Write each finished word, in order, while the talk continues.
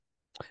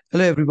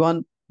Hello,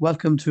 everyone.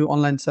 Welcome to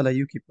Online Seller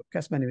UK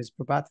podcast. My name is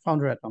Prabhat,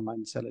 founder at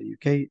Online Seller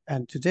UK,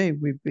 and today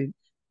we're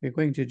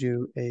going to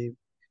do a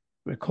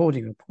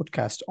recording, a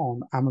podcast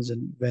on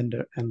Amazon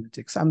Vendor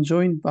Analytics. I'm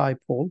joined by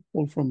Paul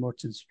from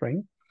Merchant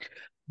Spring.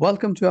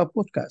 Welcome to our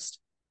podcast.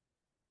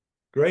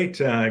 Great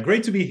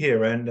to be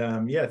here.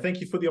 And yeah,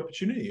 thank you for the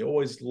opportunity.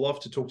 Always love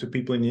to talk to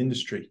people in the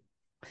industry.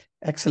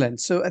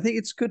 Excellent. So I think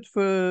it's good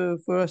for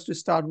us to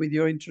start with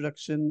your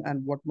introduction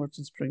and what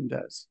Merchant Spring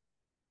does.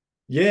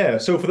 Yeah,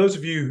 so for those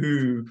of you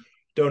who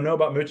don't know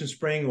about Merchant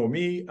Spring or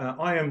me,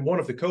 I am one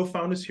of the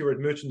co-founders here at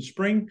Merchant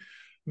Spring.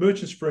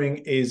 Merchant Spring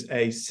is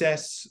a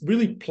SaaS,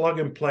 really plug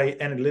and play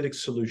analytics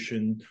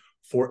solution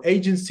for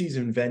agencies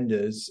and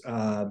vendors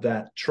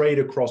that trade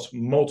across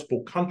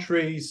multiple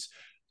countries,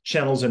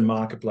 channels, and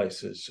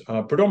marketplaces.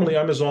 Predominantly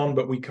Amazon,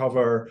 but we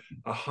cover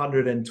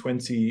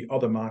 120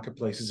 other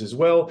marketplaces as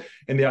well.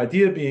 And the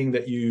idea being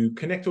that you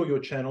connect all your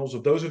channels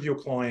of those of your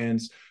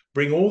clients,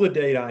 bring all the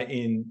data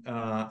in,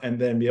 and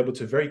then be able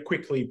to very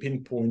quickly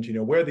pinpoint,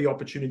 where the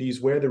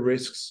opportunities, where the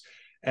risks,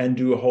 and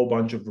do a whole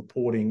bunch of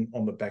reporting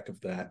on the back of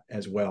that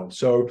as well.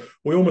 So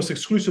we almost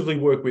exclusively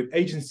work with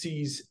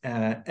agencies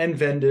and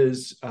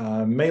vendors,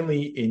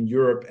 mainly in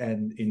Europe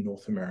and in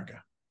North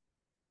America.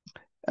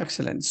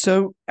 Excellent.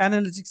 So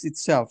analytics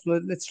itself,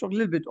 let's talk a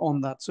little bit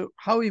on that. So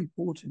how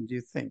important do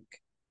you think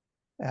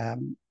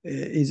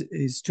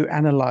is to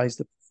analyze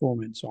the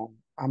performance on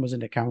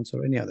Amazon accounts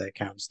or any other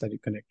accounts that you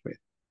connect with?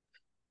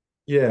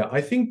 Yeah, I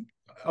think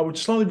I would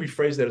slightly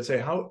rephrase that and say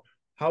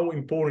how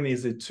important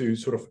is it to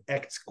sort of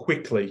act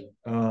quickly?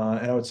 And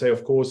I would say,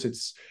 of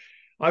course,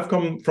 I've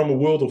come from a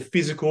world of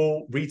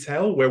physical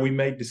retail where we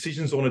make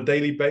decisions on a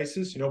daily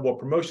basis. What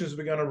promotions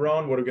we're going to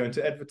run, what we're going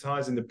to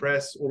advertise in the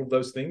press, all of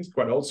those things,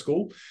 quite old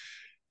school.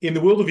 In the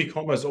world of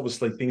e-commerce,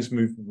 obviously, things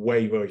move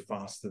way, very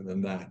faster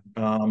than that.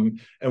 And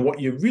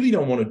what you really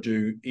don't want to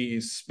do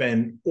is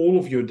spend all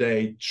of your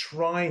day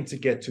trying to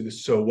get to the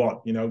so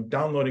what,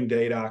 downloading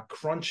data,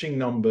 crunching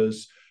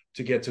numbers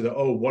to get to the,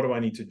 oh, what do I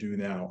need to do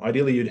now?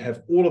 Ideally, you'd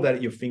have all of that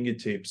at your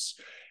fingertips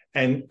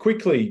and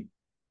quickly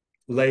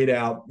laid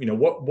out,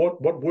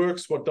 what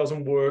works, what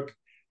doesn't work,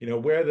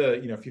 where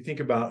if you think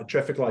about a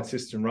traffic light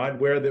system, right,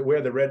 where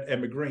the red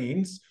and the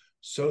greens,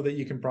 so that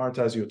you can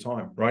prioritize your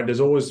time, right? There's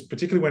always,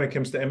 particularly when it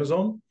comes to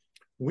Amazon,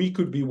 we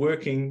could be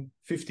working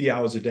 50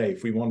 hours a day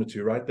if we wanted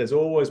to, right? There's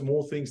always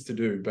more things to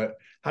do, but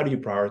how do you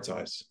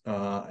prioritize?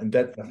 And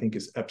that, I think,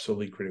 is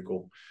absolutely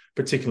critical,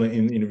 particularly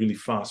in a really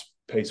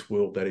fast-paced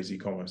world that is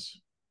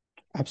e-commerce.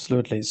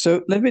 Absolutely.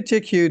 So let me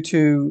take you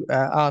to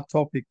our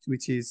topic,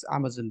 which is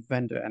Amazon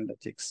Vendor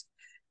Analytics.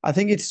 I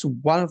think it's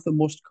one of the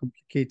most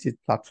complicated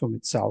platform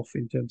itself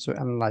in terms of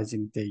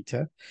analyzing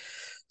data.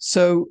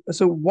 So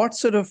what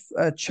sort of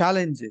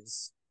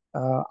challenges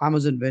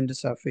Amazon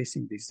vendors are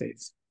facing these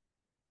days?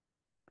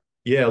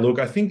 Yeah, look,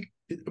 I think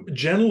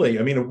generally,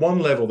 I mean, at one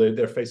level,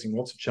 they're facing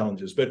lots of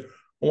challenges, but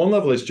on one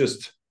level, it's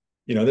just,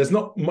 there's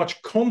not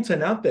much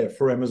content out there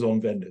for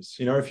Amazon vendors.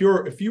 If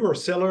you're a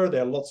seller,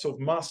 there are lots of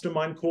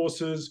mastermind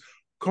courses,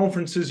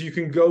 conferences you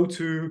can go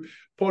to,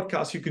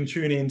 podcasts you can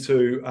tune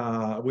into.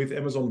 With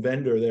Amazon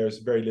vendor, there's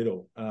very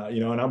little,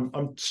 and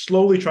I'm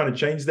slowly trying to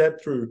change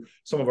that through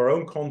some of our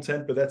own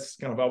content, but that's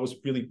kind of, I was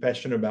really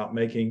passionate about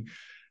making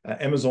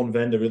Amazon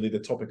vendor really the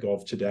topic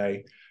of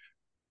today.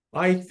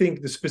 I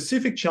think the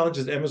specific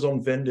challenges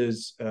Amazon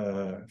vendors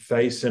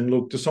face, and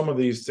look, to some of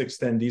these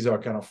extent, these are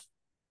kind of,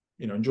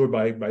 enjoyed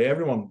by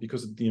everyone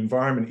because the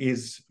environment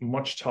is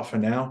much tougher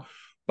now.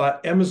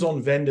 But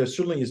Amazon vendor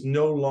certainly is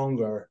no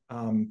longer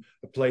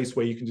a place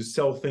where you can just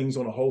sell things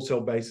on a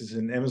wholesale basis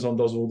and Amazon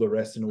does all the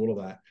rest and all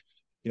of that.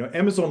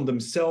 Amazon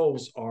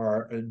themselves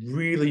are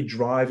really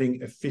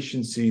driving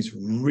efficiencies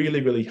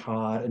really, really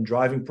hard and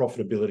driving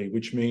profitability,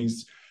 which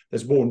means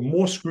there's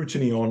more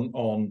scrutiny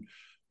on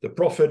the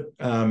profit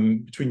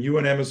between you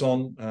and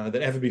Amazon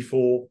than ever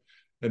before.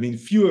 I mean,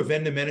 fewer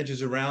vendor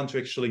managers around to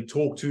actually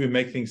talk to and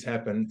make things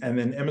happen. And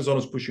then Amazon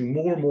is pushing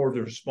more and more of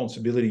the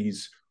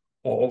responsibilities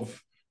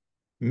of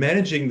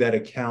managing that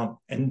account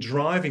and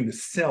driving the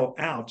sell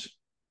out,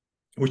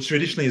 which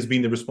traditionally has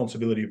been the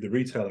responsibility of the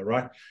retailer,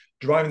 right?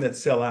 Driving that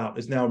sell out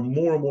is now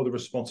more and more the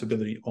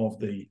responsibility of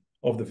the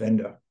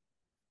vendor.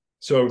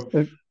 So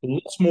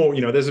lots more,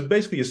 there's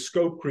basically a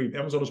scope creep.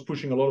 Amazon is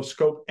pushing a lot of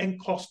scope and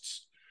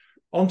costs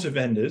onto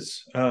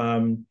vendors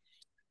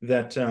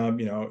that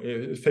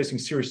facing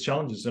serious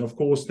challenges. And of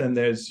course, then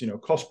there's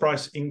cost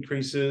price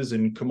increases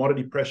and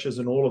commodity pressures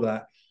and all of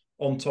that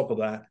on top of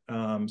that.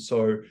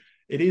 So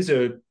it is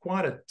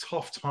quite a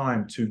tough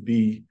time to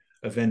be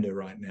a vendor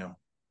right now.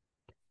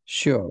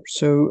 Sure.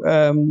 So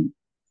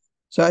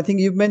I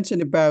think you've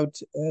mentioned about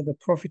the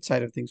profit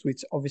side of things,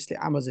 which obviously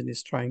Amazon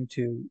is trying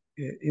to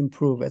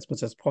improve as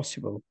much as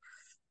possible.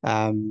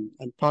 And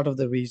part of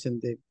the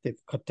reason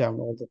they've cut down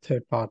all the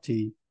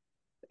third-party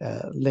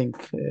link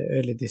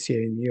early this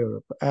year in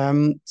Europe.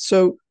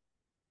 So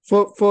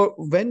for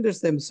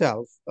vendors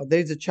themselves,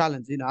 there's a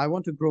challenge. I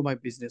want to grow my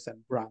business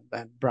and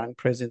brand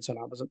presence on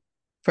Amazon.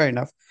 fair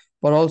enough.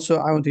 But also,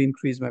 I want to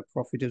increase my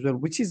profit as well,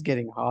 which is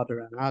getting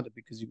harder and harder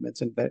because you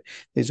mentioned that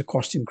there's a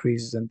cost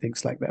increases and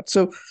things like that.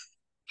 So,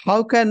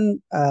 how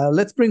can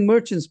let's bring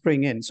Merchant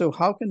Spring in? So,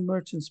 how can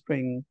Merchant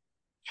Spring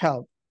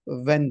help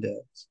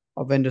vendors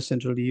or vendor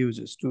central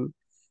users to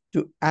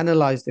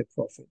analyze their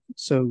profit?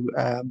 So,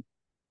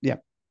 yeah.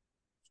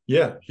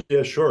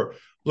 Yeah, sure.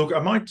 Look, I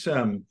might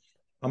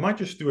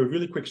just do a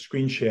really quick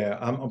screen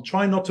share. I'm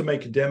trying not to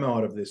make a demo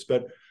out of this,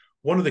 but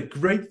one of the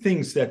great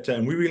things that,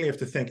 and we really have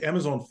to thank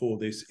Amazon for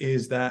this,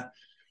 is that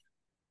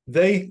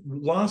they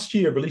last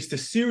year released a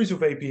series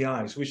of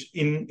APIs, which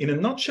in a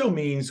nutshell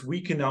means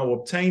we can now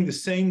obtain the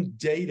same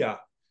data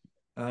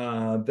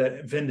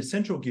that Vendor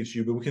Central gives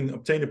you, but we can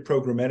obtain it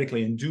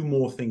programmatically and do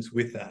more things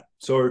with that.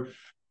 So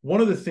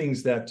one of the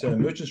things that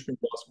Merchant Spring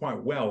does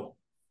quite well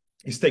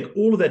is take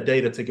all of that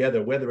data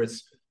together, whether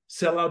it's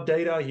sellout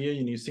data here,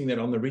 and you're seeing that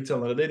on the retail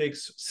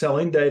analytics,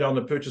 sell-in data on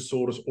the purchase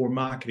orders or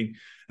marketing,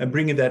 and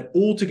bringing that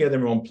all together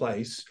in one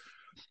place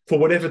for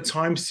whatever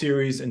time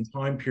series and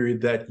time period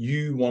that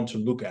you want to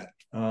look at.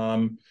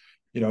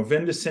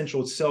 Vendor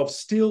Central itself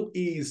still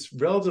is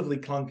relatively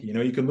clunky.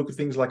 You can look at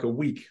things like a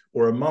week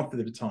or a month at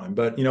a time.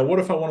 But, what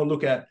if I want to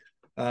look at,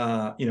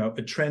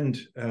 a trend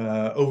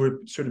over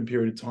a certain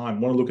period of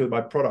time, want to look at it by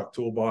product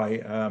or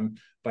by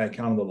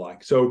account and the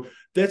like. So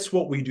that's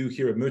what we do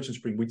here at Merchant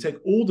Spring. We take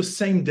all the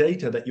same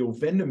data that your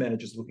vendor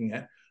manager is looking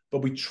at,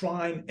 but we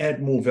try and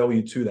add more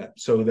value to that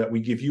so that we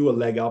give you a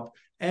leg up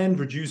and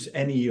reduce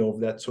any of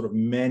that sort of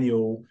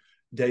manual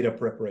data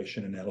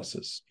preparation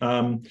analysis.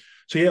 So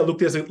yeah, look,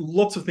 there's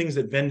lots of things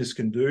that vendors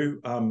can do.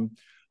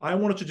 I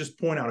wanted to just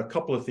point out a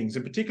couple of things,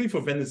 and particularly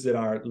for vendors that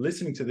are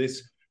listening to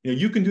this,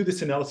 you can do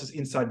this analysis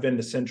inside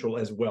Vendor Central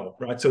as well,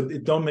 right? So I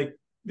don't want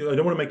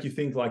to make you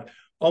think like,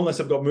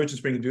 unless I've got Merchant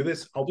Spring to do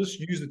this, I'll just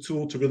use the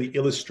tool to really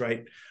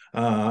illustrate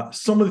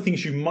some of the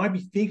things you might be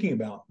thinking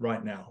about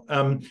right now.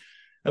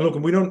 And look,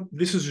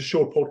 this is a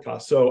short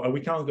podcast, so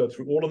we can't go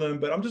through all of them,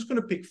 but I'm just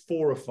going to pick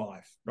 4 or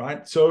 5,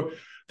 right? So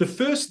the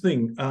first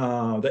thing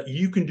that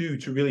you can do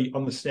to really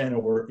understand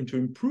and to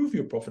improve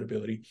your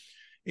profitability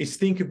is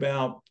think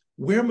about,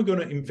 where am I going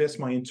to invest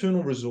my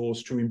internal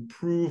resource to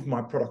improve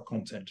my product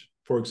content?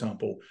 For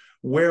example,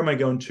 where am I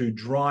going to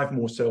drive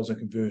more sales and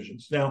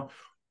conversions? Now,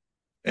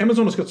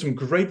 Amazon has got some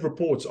great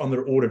reports on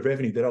their ordered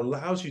revenue that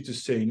allows you to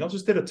see, not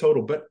just at a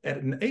total, but at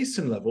an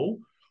ASIN level,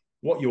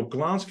 what your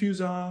glance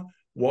views are,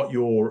 what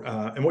your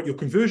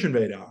conversion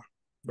rate are,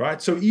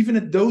 right? So even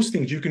at those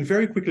things, you can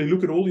very quickly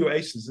look at all your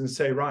ASINs and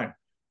say, right,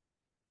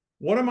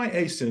 what are my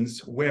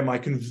ASINs where my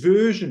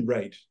conversion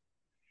rate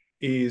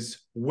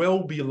is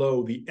well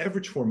below the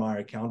average for my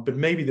account, but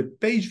maybe the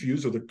page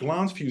views or the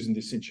glance views in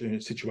this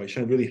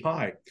situation are really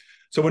high.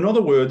 So in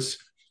other words,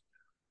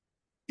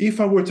 if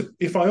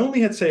I only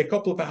had, say, a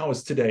couple of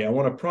hours today, I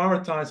want to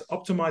prioritize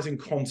optimizing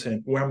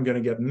content where I'm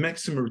going to get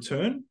maximum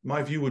return,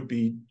 my view would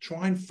be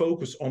try and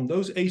focus on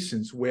those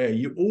ASINs where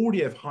you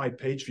already have high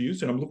page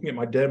views. And I'm looking at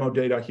my demo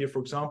data here, for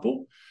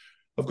example.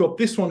 I've got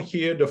this one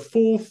here, the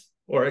 4th,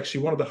 or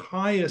actually one of the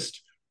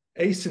highest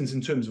ASINs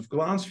in terms of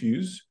glance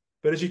views.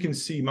 But as you can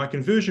see, my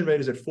conversion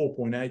rate is at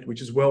 4.8,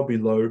 which is well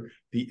below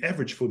the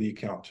average for the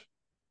account.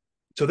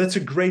 So that's a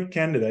great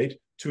candidate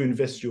to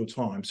invest your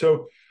time.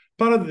 So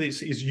part of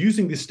this is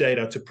using this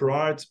data to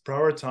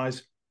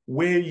prioritize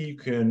where you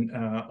can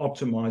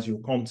optimize your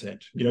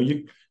content.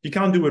 You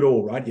can't do it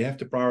all, right? You have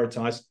to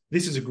prioritize.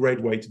 This is a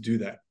great way to do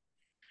that.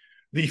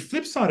 The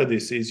flip side of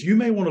this is you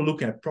may want to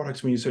look at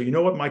products when you say, you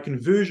know what, my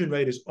conversion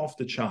rate is off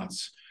the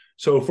charts.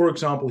 So for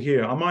example,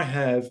 here, I might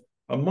have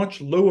a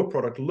much lower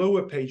product,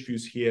 lower page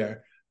views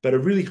here, but a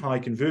really high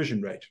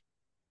conversion rate.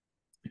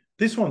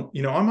 This one,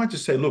 I might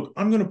just say, look,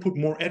 I'm going to put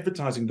more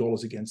advertising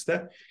dollars against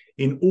that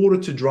in order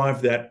to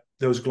drive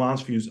those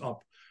glance views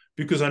up,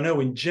 because I know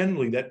in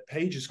generally that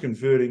page is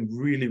converting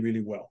really,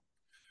 really well.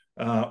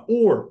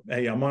 Or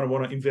hey, I might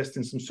want to invest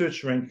in some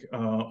search rank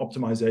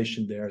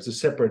optimization there as a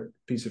separate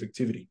piece of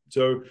activity.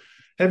 So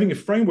having a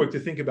framework to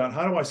think about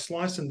how do I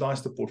slice and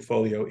dice the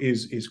portfolio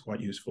is quite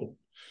useful.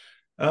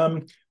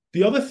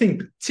 The other thing,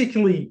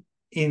 particularly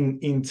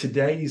in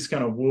today's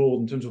kind of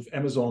world in terms of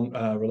Amazon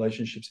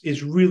relationships,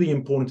 is really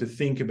important to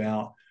think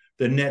about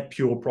the net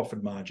pure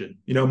profit margin.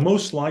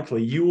 Most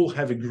likely you will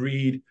have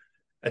agreed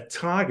a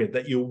target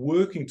that you're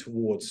working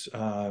towards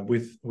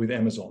with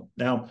Amazon.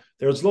 Now,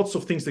 there's lots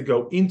of things that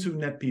go into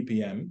net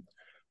PPM,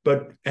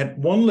 but at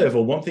one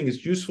level, one thing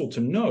is useful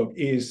to note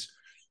is,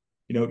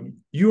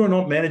 you are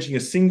not managing a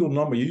single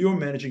number, you're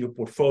managing a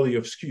portfolio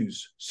of SKUs.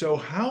 So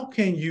how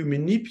can you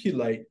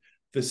manipulate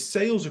the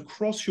sales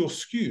across your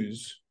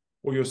SKUs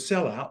or your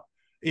sellout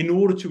in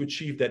order to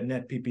achieve that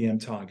net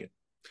PPM target?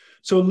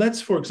 So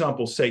let's, for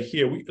example, say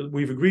here,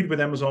 we've agreed with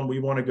Amazon, we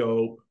want to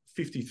go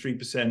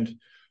 53%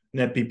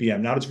 net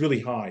PPM. Now it's really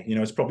high,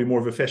 it's probably more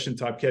of a fashion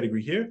type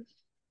category here.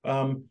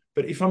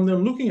 But if I'm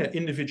then looking at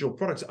individual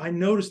products, I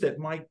notice that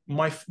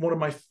one of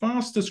my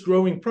fastest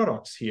growing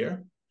products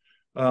here,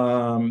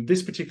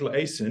 this particular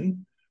ASIN,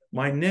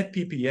 my net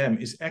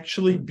PPM is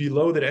actually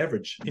below that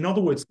average. In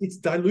other words, it's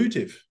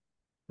dilutive,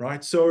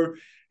 right? So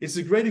it's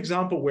a great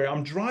example where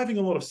I'm driving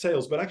a lot of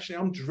sales, but actually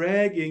I'm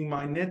dragging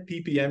my net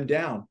PPM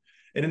down.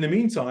 And in the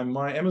meantime,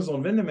 my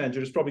Amazon vendor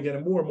manager is probably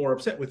getting more and more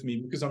upset with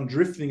me because I'm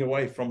drifting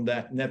away from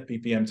that net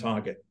PPM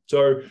target.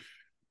 So,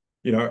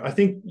 I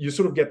think you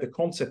sort of get the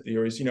concept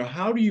there is,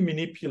 how do you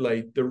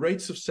manipulate the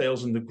rates of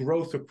sales and the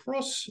growth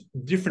across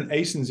different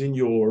ASINs in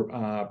your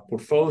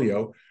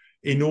portfolio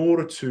in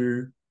order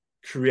to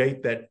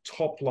create that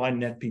top line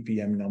net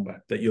PPM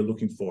number that you're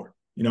looking for,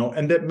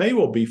 and that may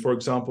well be, for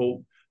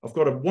example, I've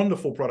got a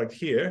wonderful product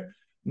here,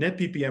 net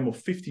PPM of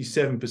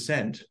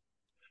 57%.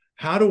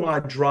 How do I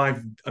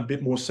drive a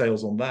bit more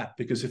sales on that?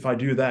 Because if I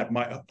do that,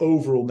 my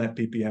overall net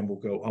PPM will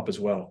go up as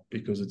well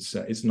because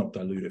it's not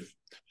dilutive.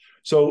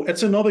 So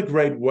it's another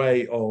great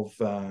way of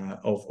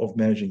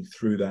managing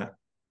through that.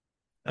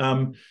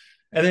 And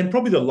then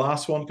probably the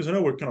last one, because I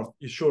know we're kind of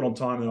short on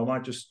time, and I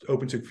might just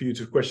open to a few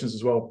questions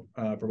as well,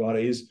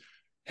 Prabhata, is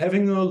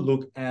having a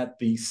look at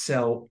the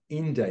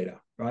sell-in data,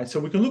 right? So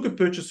we can look at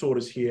purchase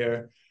orders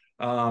here.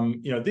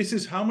 This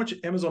is how much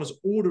Amazon is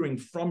ordering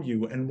from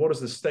you and what is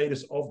the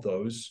status of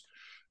those.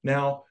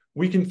 Now,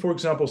 we can, for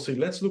example, see,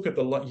 let's look at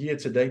the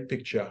year-to-date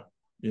picture.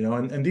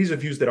 And these are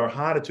views that are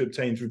harder to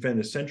obtain through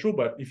Vendor Central,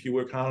 but if you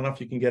work hard enough,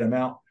 you can get them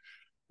out.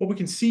 What we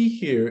can see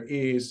here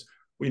is,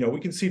 we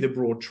can see the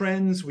broad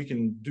trends, we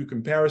can do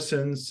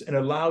comparisons, and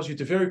it allows you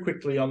to very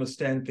quickly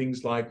understand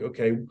things like,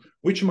 okay,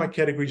 which of my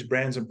categories,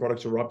 brands, and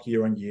products are up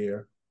year on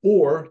year,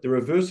 or the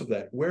reverse of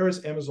that. Where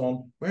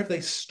have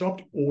they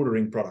stopped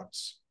ordering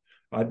products?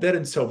 That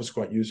in itself is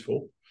quite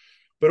useful.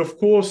 But of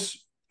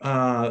course,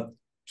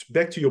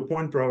 back to your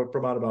point,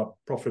 Prabhat, about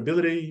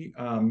profitability,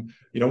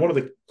 one of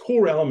the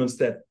core elements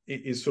that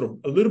is sort of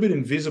a little bit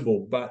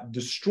invisible but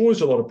destroys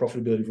a lot of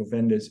profitability for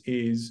vendors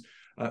is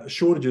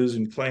shortages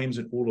and claims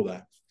and all of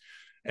that.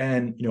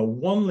 And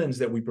one lens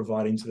that we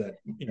provide into that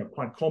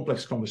quite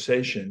complex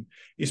conversation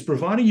is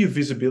providing you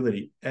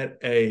visibility at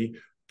a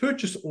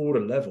purchase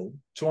order level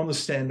to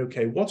understand,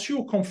 okay, what's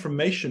your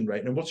confirmation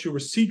rate and what's your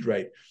receipt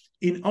rate?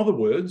 In other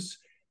words,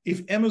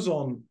 if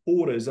Amazon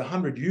orders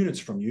 100 units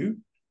from you,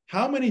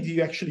 how many do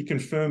you actually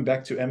confirm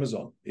back to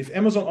Amazon? If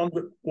Amazon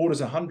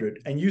orders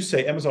 100 and you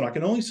say, Amazon, I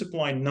can only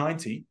supply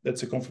 90,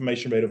 that's a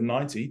confirmation rate of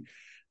 90,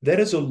 that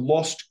is a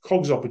lost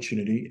COGS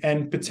opportunity.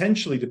 And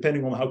potentially,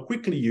 depending on how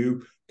quickly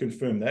you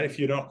confirm that, if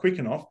you're not quick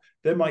enough,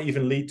 that might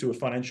even lead to a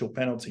financial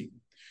penalty.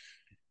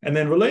 And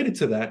then related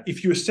to that,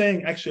 if you're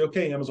saying, actually,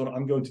 okay, Amazon,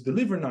 I'm going to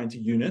deliver 90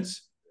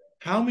 units,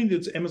 how many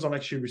does Amazon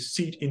actually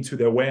receipt into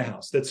their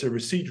warehouse? That's a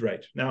receipt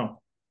rate. Now,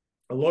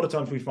 a lot of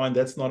times we find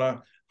that's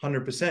not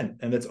 100%.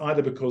 And that's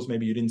either because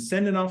maybe you didn't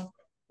send enough,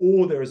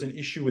 or there is an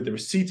issue with the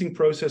receipting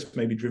process,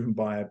 maybe driven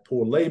by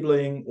poor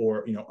labeling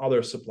or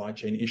other supply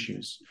chain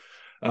issues.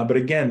 But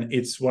again,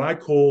 it's what I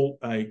call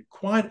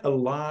quite a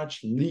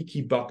large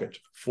leaky bucket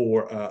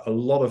for a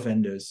lot of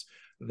vendors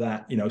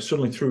that,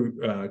 certainly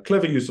through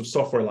clever use of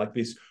software like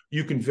this,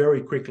 you can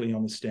very quickly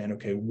understand,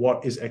 okay,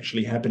 what is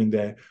actually happening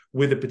there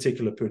with a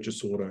particular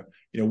purchase order,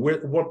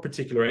 what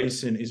particular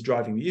ASIN is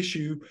driving the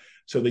issue,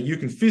 so that you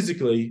can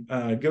physically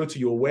go to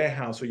your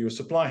warehouse or your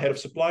head of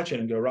supply chain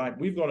and go, right,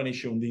 we've got an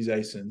issue on these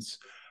ASINs.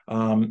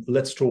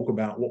 Let's talk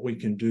about what we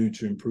can do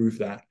to improve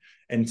that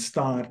and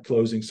start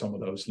closing some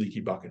of those leaky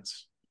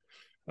buckets.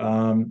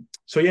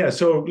 So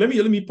let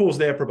me pause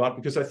there, Prabhat,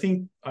 because I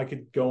think I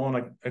could go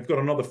on. I've got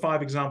another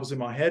 5 examples in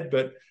my head,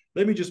 but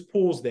let me just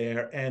pause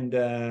there and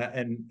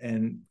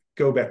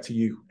go back to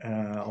you.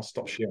 I'll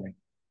stop sharing.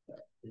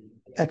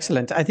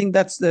 Excellent. I think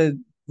that's the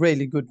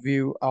really good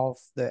view of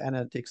the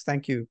analytics.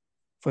 Thank you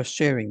for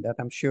sharing that.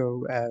 I'm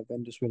sure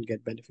vendors will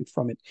get benefit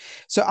from it.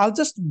 So I'll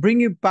just bring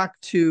you back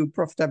to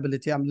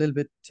profitability. I'm a little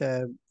bit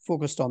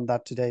focused on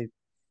that today.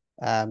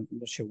 I'm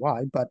not sure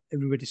why, but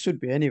everybody should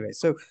be anyway.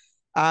 So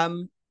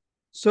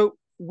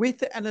with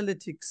the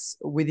analytics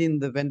within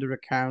the vendor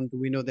account,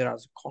 we know there are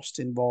costs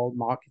involved,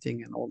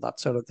 marketing and all that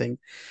sort of thing.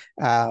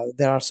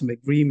 There are some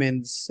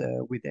agreements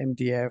with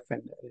MDF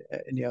and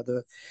any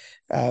other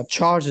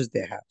charges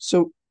they have.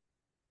 So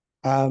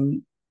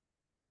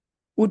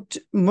would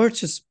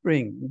Merchant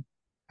Spring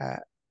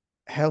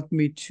help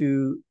me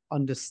to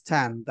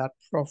understand that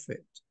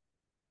profit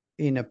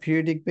in a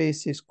periodic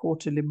basis,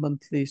 quarterly,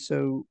 monthly?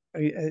 So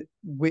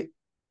with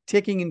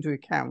taking into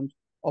account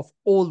of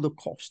all the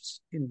costs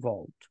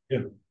involved.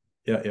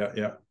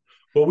 Yeah.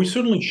 Well, we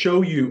certainly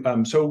show you.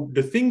 So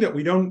the thing that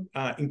we don't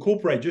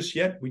incorporate just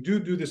yet, we do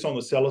this on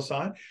the seller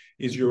side,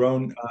 is your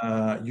own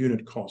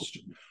unit cost.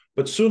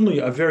 But certainly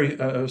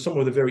some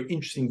of the very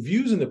interesting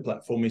views in the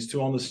platform is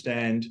to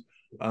understand,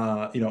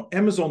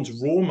 Amazon's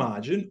raw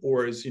margin,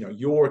 or is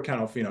your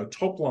kind of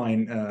top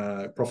line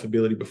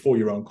profitability before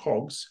your own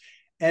COGS,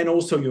 and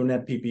also your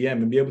net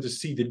PPM, and be able to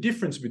see the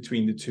difference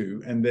between the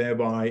two, and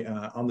thereby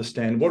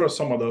understand what are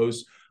some of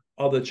those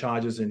other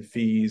charges and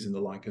fees and the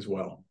like as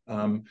well.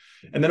 And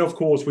then, of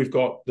course, we've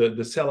got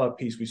the seller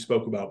piece we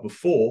spoke about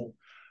before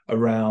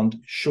around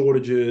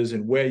shortages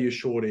and where you're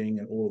shorting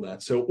and all of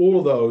that. So all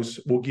of those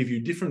will give you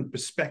different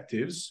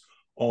perspectives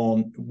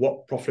on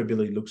what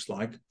profitability looks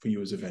like for you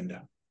as a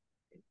vendor.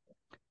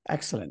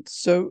 Excellent.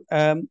 So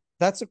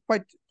that's a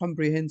quite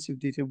comprehensive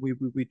detail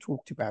we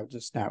talked about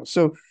just now.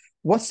 So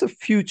what's the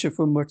future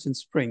for Merchant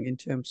Spring in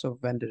terms of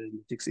vendor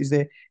analytics? Is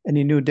there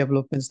any new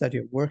developments that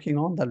you're working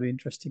on that'll be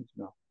interesting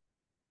to know?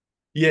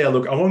 Yeah,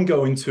 look, I won't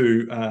go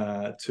into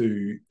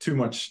too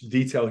much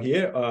detail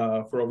here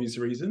for obvious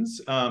reasons.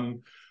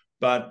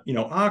 But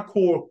our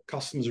core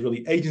customers are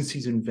really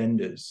agencies and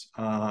vendors.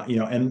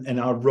 And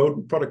our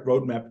product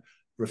roadmap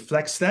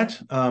reflects that.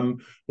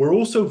 We're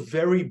also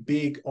very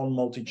big on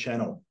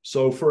multi-channel.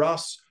 So for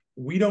us,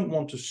 we don't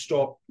want to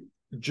stop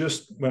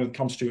just when it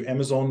comes to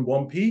Amazon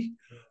 1P.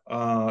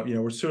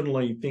 We're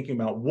certainly thinking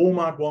about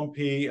Walmart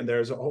 1P, and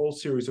there's a whole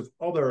series of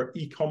other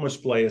e-commerce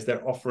players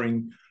that are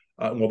offering.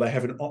 They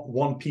have an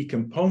 1P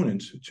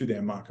component to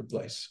their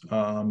marketplace.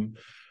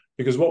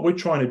 Because what we're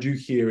trying to do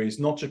here is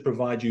not just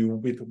provide you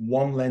with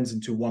one lens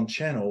into one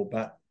channel,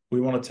 but we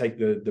want to take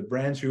the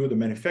brand's view, the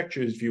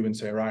manufacturer's view, and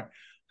say, right,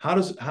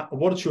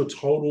 what does your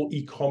total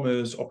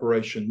e-commerce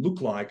operation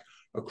look like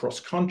across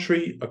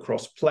country,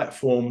 across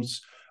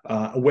platforms,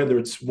 whether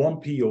it's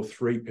 1P or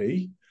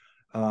 3P,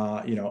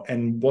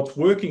 and what's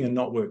working and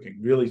not working,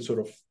 really sort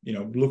of,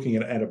 looking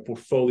at a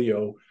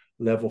portfolio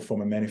level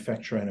from a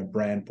manufacturer and a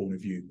brand point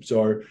of view.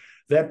 So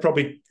that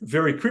probably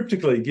very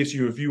cryptically gives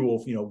you a view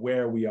of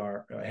where we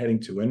are heading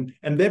to, and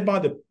that, by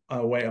the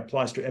way,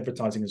 applies to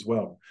advertising as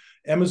well.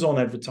 Amazon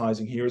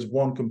advertising here is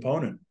one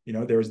component.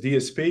 There's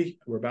DSP.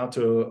 We're about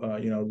to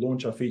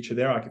launch our feature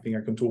there. I think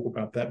I can talk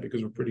about that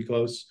because we're pretty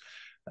close.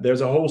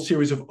 There's a whole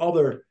series of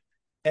other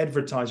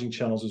advertising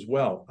channels as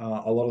well.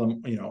 A lot of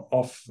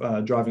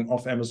them, driving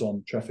off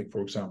Amazon traffic,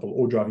 for example,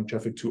 or driving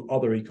traffic to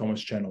other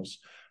e-commerce channels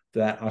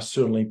that are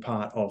certainly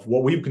part of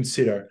what we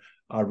consider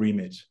our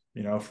remit.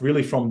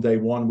 Really from day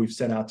one, we've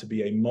set out to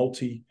be a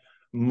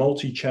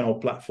multi-channel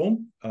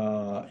platform.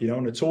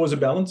 And it's always a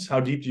balance. How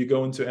deep do you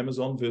go into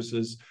Amazon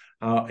versus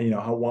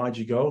how wide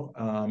you go?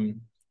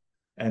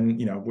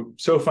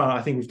 So far,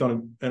 I think we've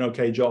done an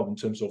okay job in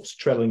terms of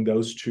straddling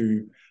those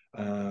two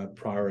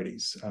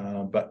priorities.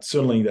 But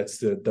certainly that's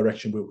the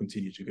direction we'll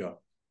continue to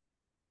go.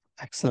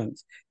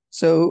 Excellent.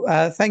 So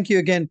thank you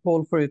again,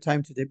 Paul, for your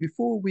time today.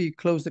 Before we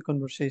close the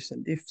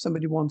conversation, if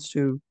somebody wants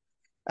to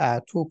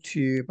talk to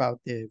you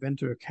about their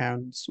vendor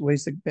accounts,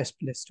 where's the best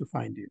place to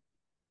find you?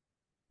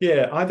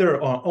 Yeah,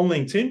 either on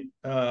LinkedIn,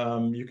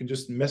 you can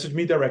just message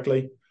me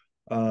directly,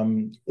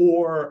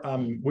 or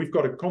we've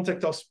got a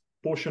contact us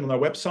portion on our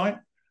website.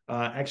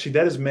 Actually,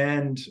 that is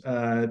manned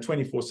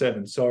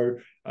 24/7. So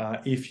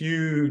if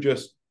you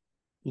just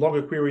log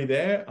a query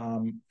there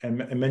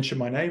and mention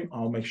my name,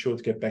 I'll make sure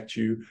to get back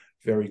to you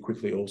very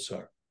quickly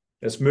also.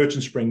 That's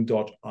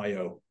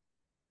merchantspring.io.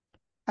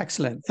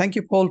 Excellent. Thank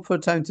you, Paul, for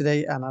your time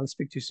today, and I'll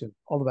speak to you soon.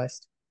 All the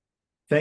best.